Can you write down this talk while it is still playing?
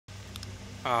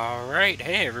Alright,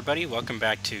 hey everybody, welcome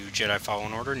back to Jedi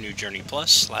Fallen Order New Journey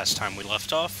Plus. Last time we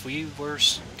left off, we were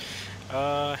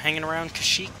hanging around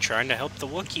Kashyyyk trying to help the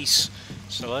Wookiees.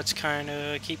 So let's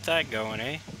kinda keep that going,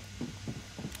 eh?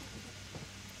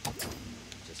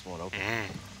 Just won't open.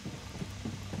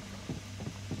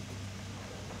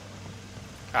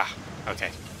 Ah, okay.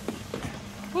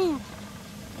 Woo!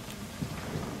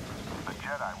 The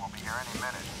Jedi will be here any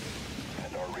minute.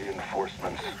 And our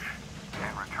reinforcements.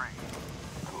 In retreat.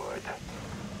 Good.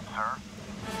 Sir?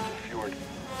 Fjord.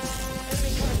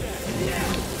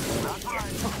 That's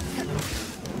right.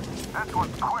 This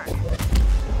one's quick.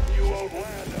 You won't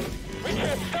land him. We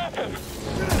can't stop him.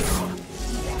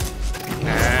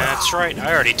 That's right,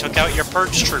 I already took out your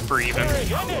Purge Trooper even. Just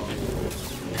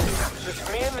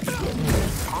me and the...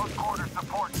 Close quarter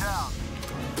support down.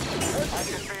 I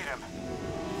can beat him.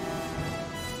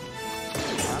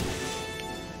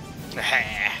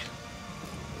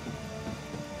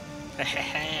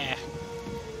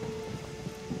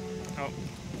 Oh.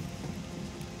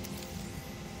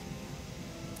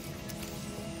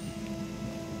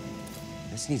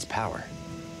 This needs power.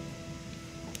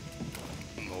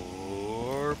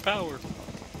 More power.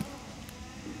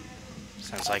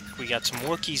 Sounds like we got some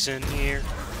Wookiees in here.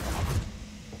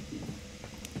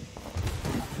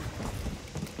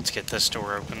 Let's get this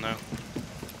door open though.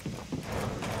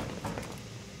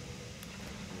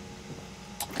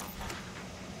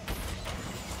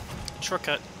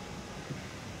 Shortcut.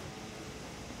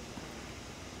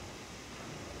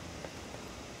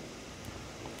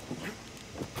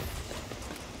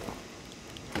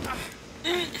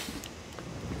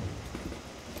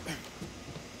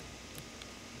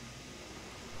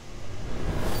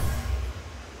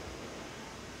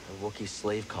 A Wookiee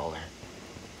slave caller.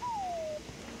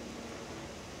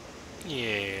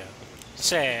 Yeah.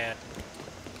 Sad.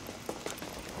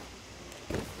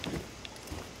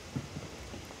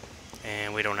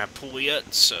 And we don't have pool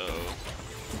yet, so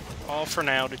all for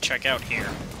now to check out here.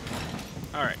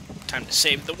 Alright, time to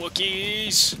save the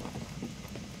Wookiees.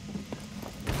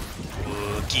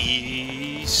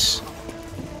 Wookiees.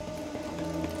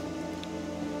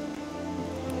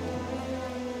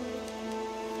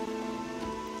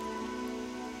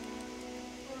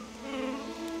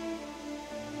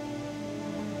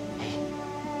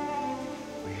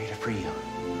 We're here to free you.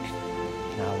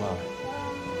 You're not alone.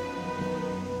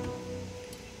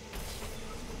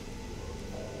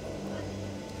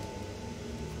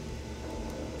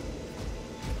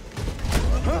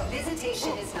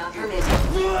 Visitation is not permitted.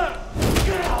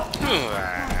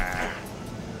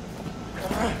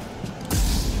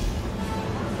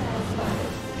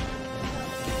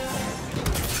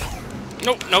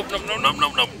 Nope, nope, nope, nope, nope,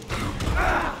 nope, nope.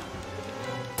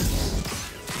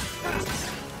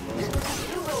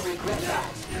 You will regret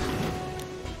that.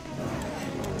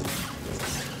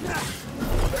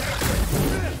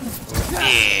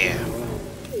 Yeah.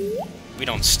 We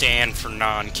don't stand for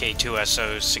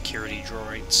non-K2SO security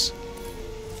droids.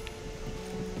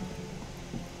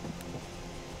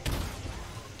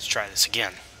 Let's try this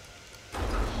again.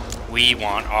 We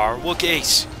want our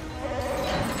Wookiees.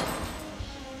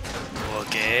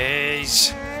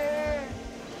 Wookiees.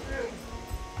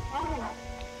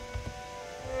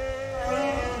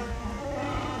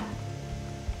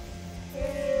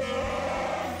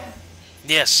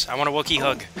 Yes, I want a Wookiee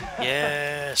hug.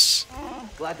 Yes.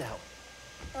 Glad to help.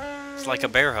 It's like a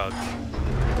bear hug.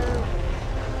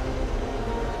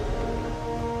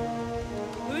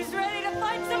 Who's ready to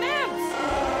fight some imps?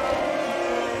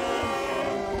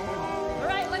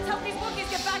 Alright, let's help these Wookiees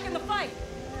get back in the fight.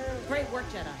 Great work,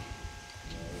 Jedi.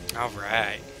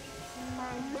 Alright.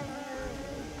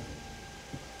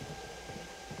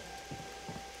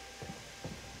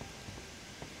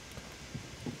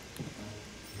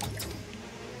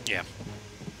 Yeah.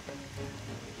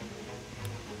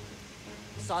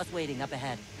 Saw's waiting up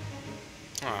ahead.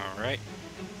 Alright.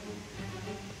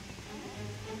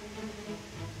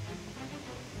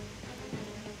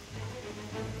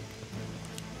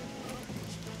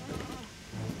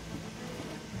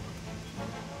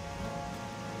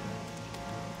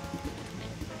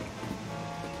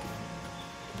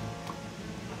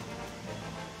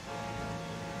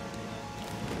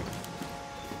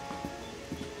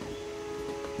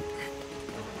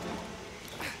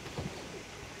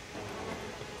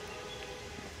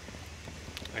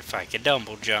 If I could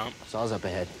double jump. Saw's up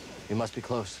ahead. We must be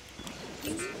close.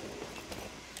 You'll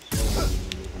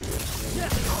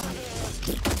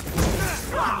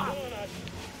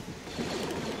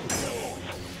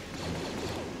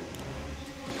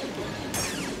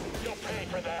pay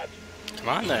for that. Come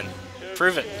on then.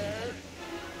 Prove it.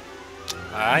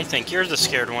 I think you're the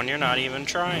scared one. You're not even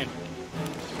trying.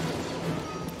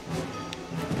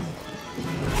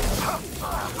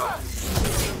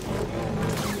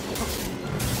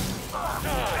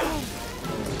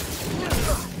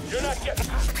 You're not getting...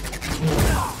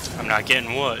 I'm not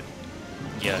getting what?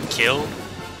 You killed?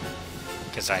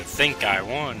 Because I think I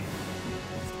won.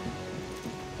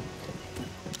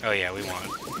 Oh yeah, we won.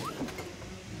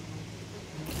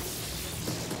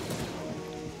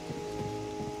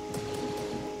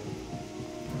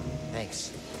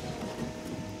 Thanks.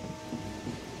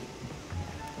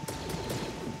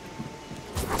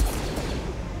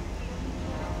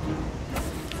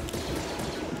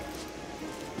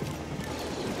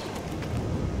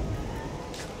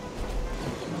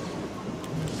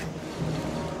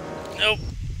 Nope.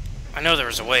 I know there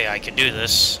was a way I could do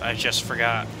this. I just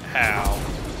forgot how.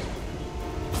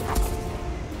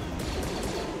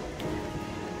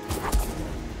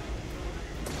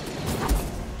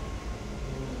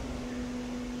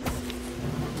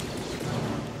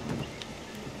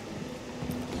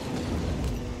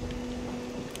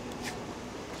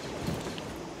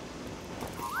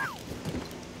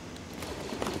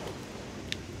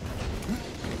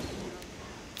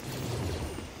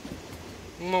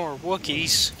 More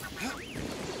Wookiees.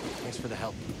 Thanks for the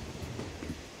help.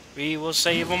 We will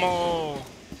save them all.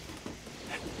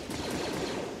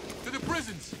 To the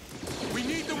prisons! We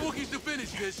need the Wookiees to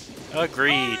finish this!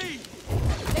 Agreed. Hurry!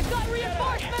 They've got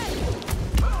reinforcements!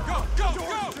 Go, go,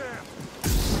 go!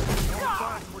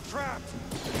 We're trapped.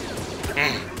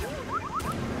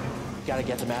 Gotta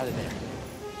get them out of there.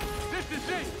 This is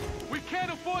it! We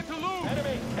can't afford to lose!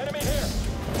 Enemy here.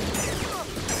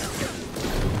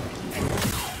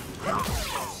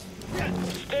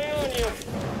 Stay on you.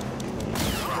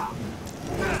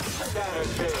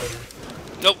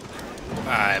 Nope.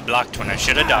 I blocked when I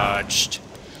should have dodged.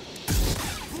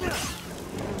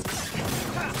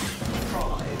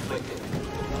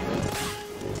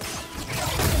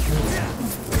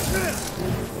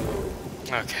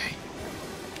 Okay.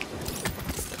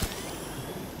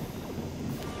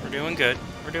 We're doing good.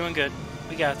 We're doing good.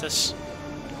 We got this.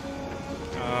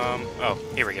 Oh,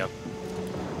 here we go.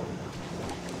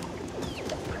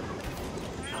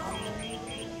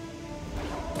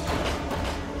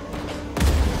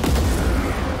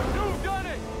 You've done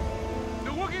it!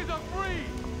 The Wookiees are free!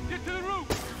 Get to the roof!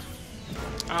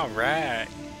 Alright.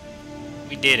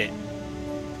 We did it.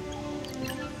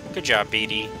 Good job,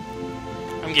 BD.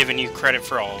 I'm giving you credit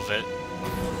for all of it.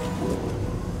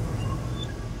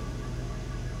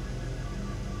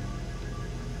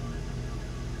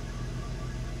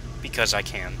 Because I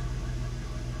can.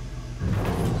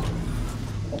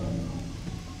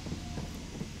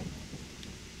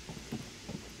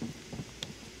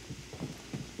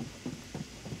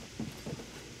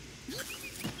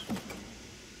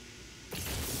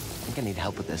 I think I need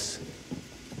help with this.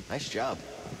 Nice job.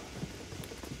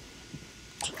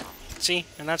 See?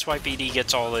 And that's why BD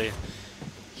gets all the...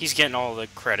 He's getting all the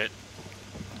credit.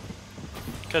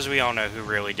 Because we all know who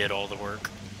really did all the work.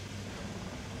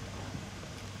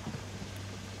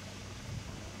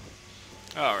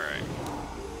 Alright.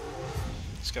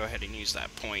 Let's go ahead and use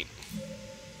that point.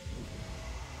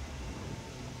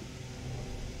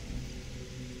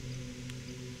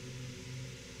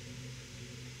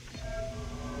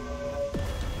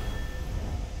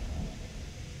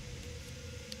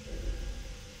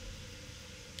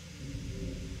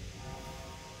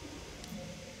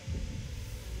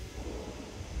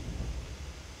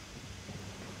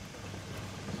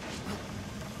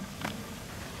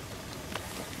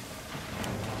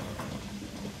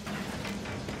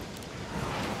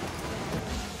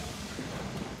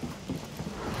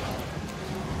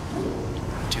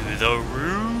 The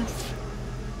roof.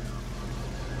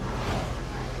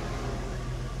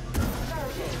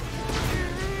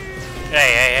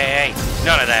 Hey,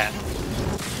 none of that.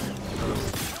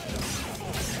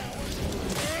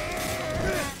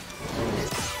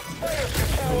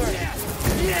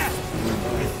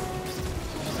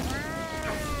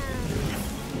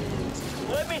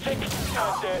 Let me take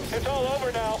out there. It's all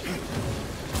over now.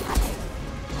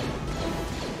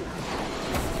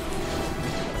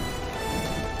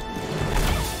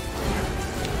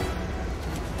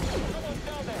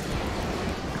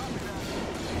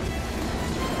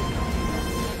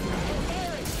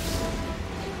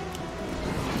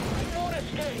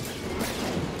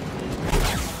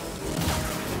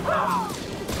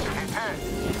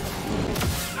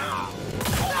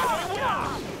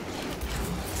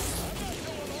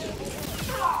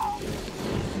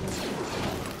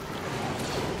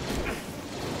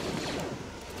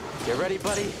 Get ready,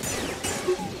 buddy.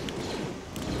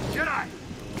 Jedi!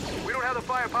 We don't have the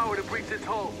firepower to breach this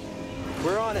hole.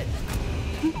 We're on it.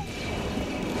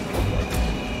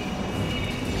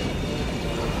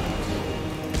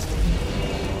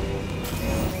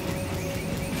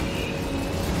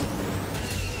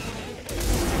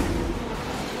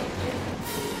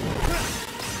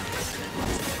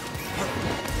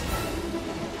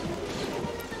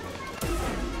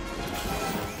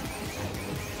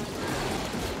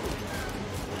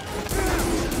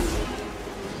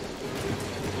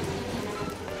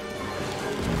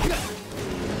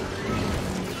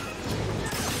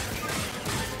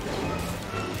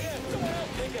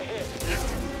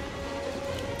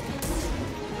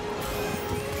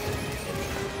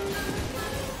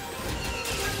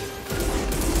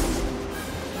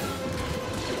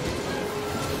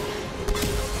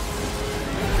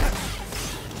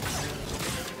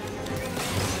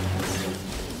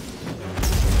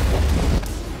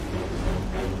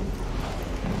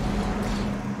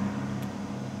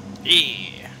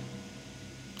 Yeah.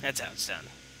 That's how it's done.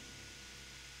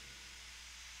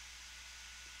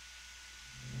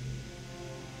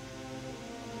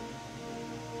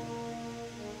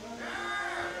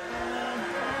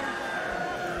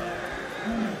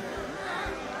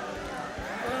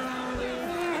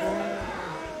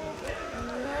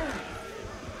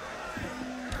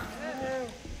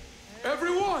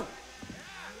 Everyone!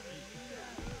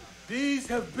 These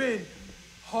have been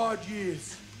hard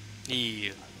years.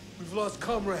 Yeah. We've lost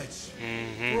comrades,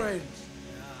 friends,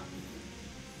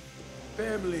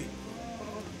 family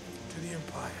to the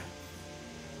Empire.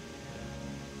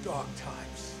 Dark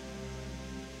times.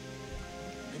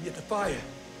 And yet the fire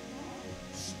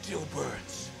still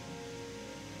burns.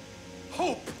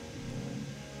 Hope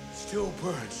still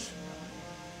burns.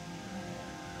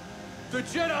 The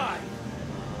Jedi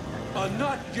are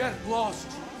not yet lost.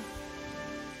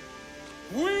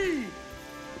 We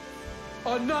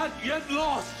are not yet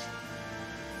lost.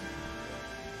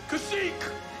 Kashyyyk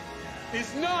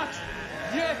is not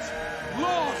yet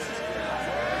lost.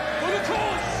 For the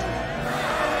cause!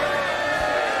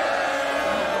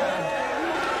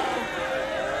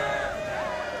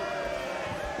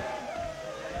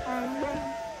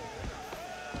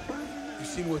 You've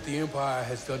seen what the Empire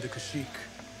has done to Kashyyyk.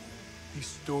 These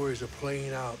stories are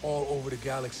playing out all over the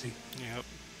galaxy. Yep.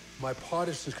 My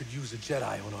partisans could use a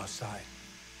Jedi on our side.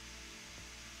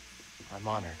 I'm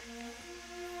honored.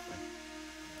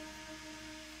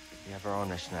 We have our own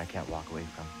mission I can't walk away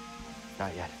from.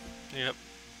 Not yet. Yep.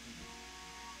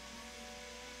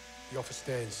 The offer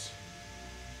stands.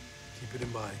 Keep it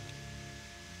in mind.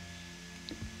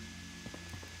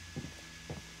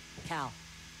 Cal,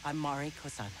 I'm Mari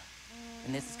Kosan,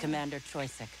 and this is Commander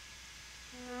Choisek.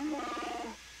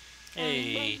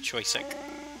 Hey, Choisek.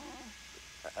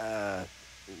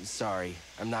 Sorry.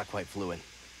 I'm not quite fluent.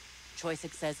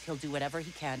 Choisek says he'll do whatever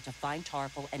he can to find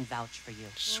Tarful and vouch for you.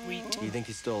 Sweet. Do you think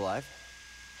he's still alive?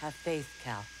 Have faith,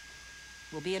 Cal.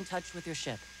 We'll be in touch with your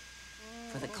ship.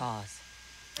 For the cause.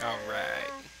 Alright.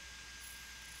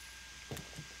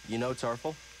 You know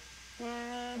Tarful?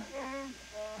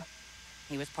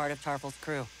 He was part of Tarful's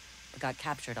crew, but got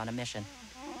captured on a mission.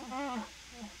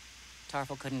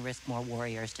 Tarful couldn't risk more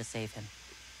warriors to save him.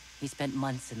 He spent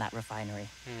months in that refinery.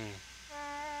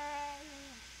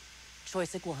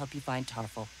 Choisek will help you find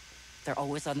Tarful. They're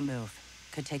always on the move.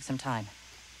 Could take some time.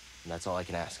 And that's all I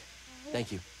can ask.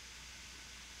 Thank you.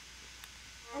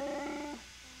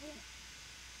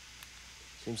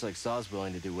 Seems like Saw's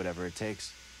willing to do whatever it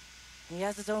takes. He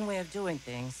has his own way of doing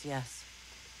things, yes.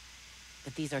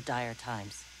 But these are dire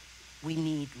times. We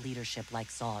need leadership like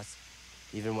Saw's.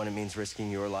 Even when it means risking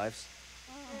your lives?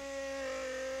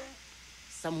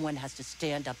 Someone has to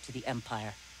stand up to the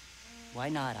Empire. Why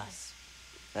not us?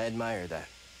 I admire that.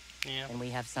 Yeah. And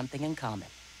we have something in common.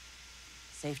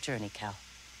 Safe journey, Cal.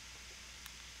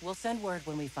 We'll send word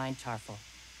when we find Tarful.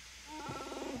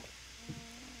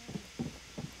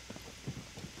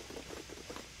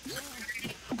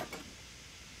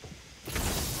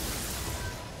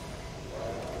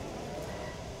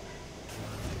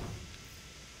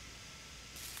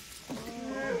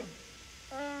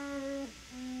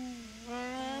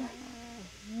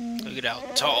 Look at how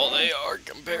tall they are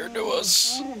compared to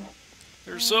us.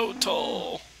 They're so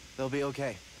tall. They'll be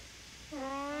okay.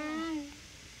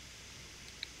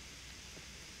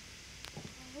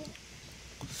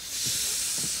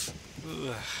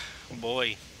 Ugh,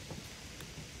 boy.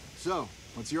 So,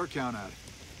 what's your count at?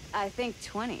 I think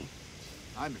 20.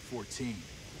 I'm at 14.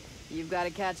 You've got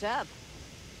to catch up.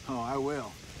 Oh, I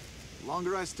will. The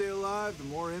longer I stay alive, the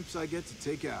more imps I get to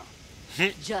take out.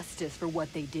 Justice for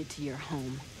what they did to your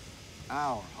home.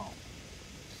 Our home.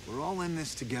 We're all in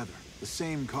this together. The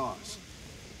same cause.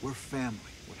 We're family.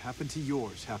 What happened to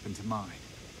yours happened to mine.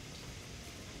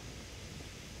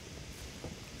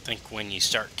 I think when you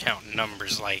start counting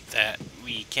numbers like that,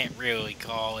 we can't really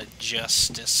call it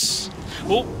justice.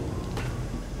 Oh!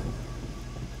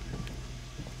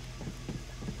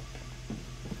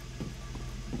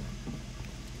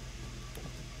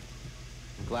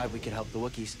 I'm glad we could help the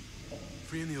Wookiees.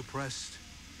 Freeing the oppressed,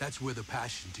 that's where the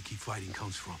passion to keep fighting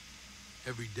comes from.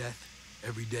 Every death,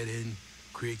 every dead end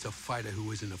creates a fighter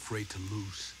who isn't afraid to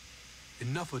lose.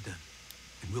 Enough of them,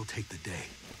 and we'll take the day.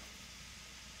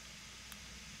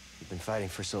 You've been fighting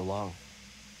for so long.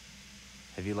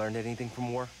 Have you learned anything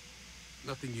from war?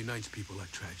 Nothing unites people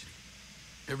like tragedy.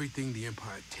 Everything the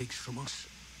Empire takes from us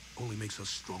only makes us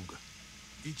stronger.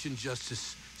 Each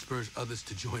injustice spurs others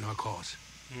to join our cause.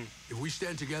 If we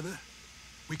stand together,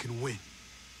 we can win.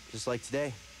 Just like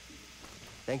today.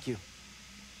 Thank you.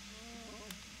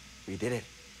 We did it.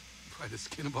 By the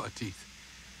skin of our teeth.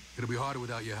 It'll be harder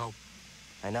without your help.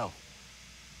 I know.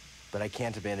 But I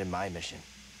can't abandon my mission.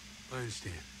 I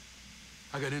understand.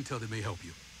 I got intel that may help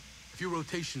you. A few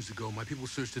rotations ago, my people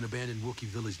searched an abandoned Wookiee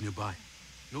village nearby.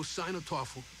 No sign of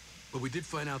Tarful, but we did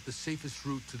find out the safest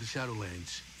route to the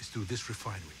Shadowlands is through this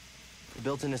refinery. We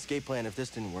built an escape plan if this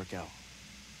didn't work out.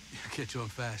 You catch on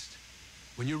fast.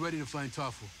 When you're ready to find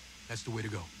Tarful, that's the way to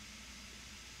go.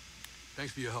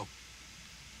 Thanks for your help.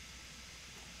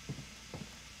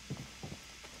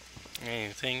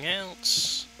 Anything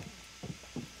else?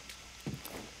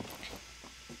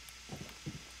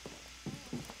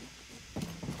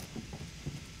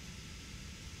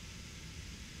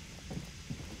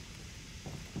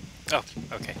 Oh,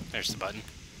 okay. There's the button.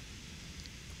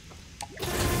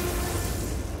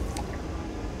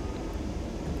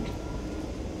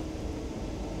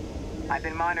 I've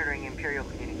been monitoring Imperial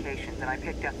communications, and I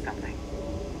picked up something.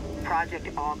 Project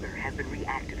Augur has been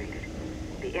reactivated.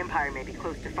 The Empire may be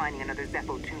close to finding another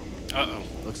Zeffo tomb. Uh-oh.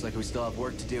 Looks like we still have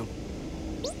work to do.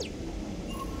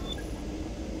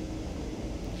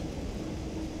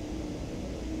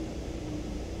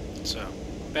 So,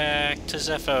 back to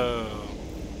Zeffo.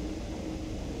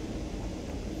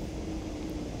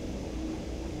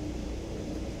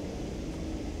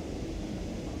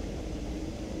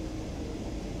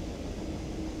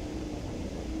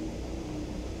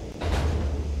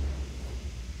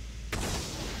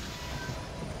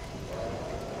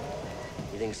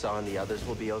 You think Saw and the others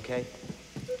will be okay?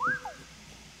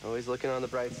 Always looking on the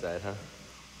bright side, huh?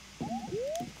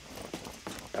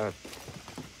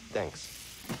 Thanks.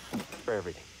 For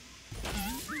everything.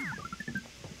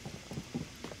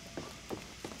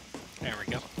 There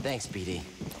we go. Thanks, BD.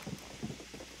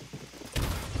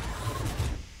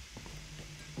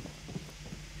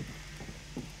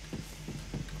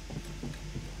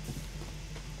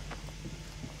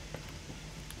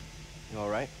 You all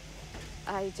right?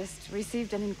 I just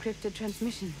received an encrypted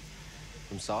transmission.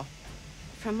 From Saw?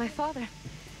 From my father.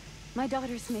 My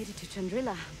daughter's made it to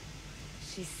Chandrila.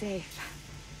 She's safe.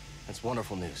 That's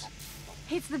wonderful news.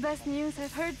 It's the best news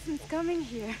I've heard since coming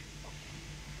here.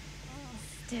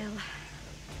 Still,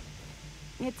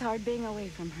 it's hard being away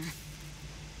from her.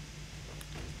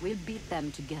 We'll beat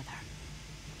them together.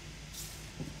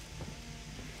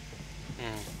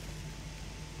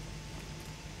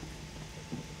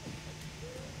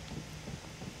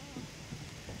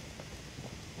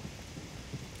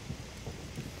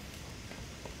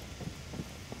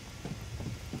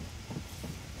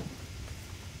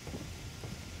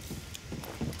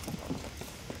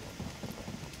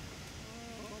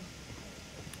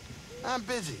 I'm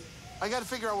busy. I gotta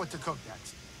figure out what to cook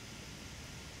next.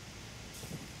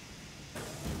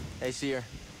 Hey, Seer.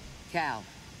 Cal,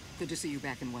 good to see you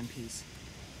back in one piece.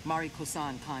 Mari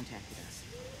Kosan contacted us.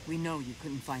 We know you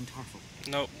couldn't find Tarful.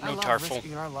 Nope, I no love Tarful.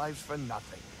 risking our lives for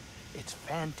nothing. It's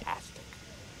fantastic.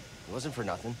 It wasn't for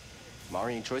nothing.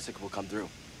 Mari and Choysic will come through.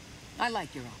 I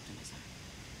like your optimism.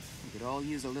 We could all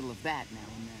use a little of that now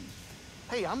and then.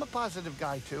 Hey, I'm a positive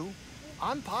guy, too.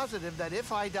 I'm positive that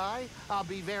if I die, I'll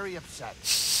be very upset.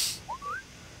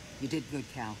 You did good,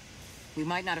 Cal. We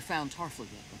might not have found Tarful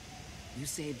yet, but you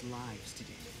saved lives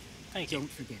today. Thank you. Don't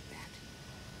forget that.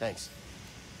 Thanks.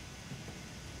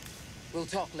 We'll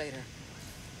talk later.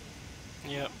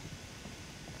 Yep.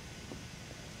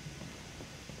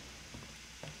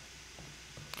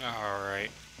 Alright.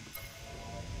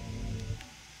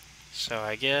 So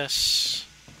I guess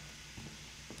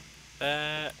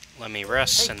that let me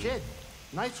rest Hey, and kid.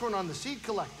 Nice one on the seed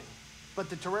collecting. But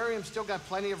the terrarium's still got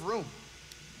plenty of room.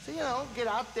 So, you know, get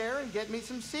out there and get me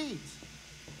some seeds.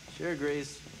 Sure,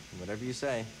 Grace. Whatever you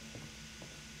say.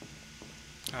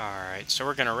 Alright, so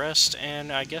we're gonna rest and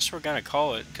I guess we're gonna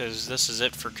call it because this is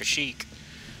it for Kashyyyk.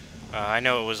 I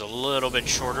know it was a little bit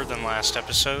shorter than last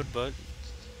episode, but,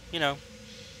 you know,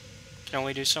 can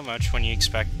only do so much when you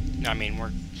expect... I mean,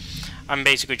 I'm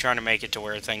basically trying to make it to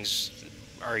where things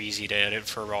are easy to edit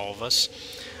for all of us.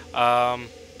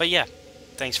 But yeah,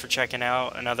 thanks for checking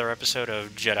out another episode of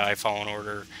Jedi Fallen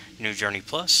Order New Journey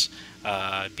Plus.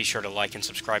 Be sure to like and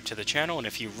subscribe to the channel, and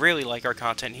if you really like our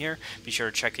content here, be sure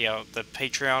to check out the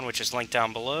Patreon, which is linked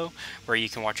down below, where you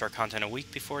can watch our content a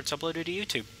week before it's uploaded to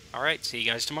YouTube. Alright, see you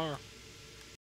guys tomorrow.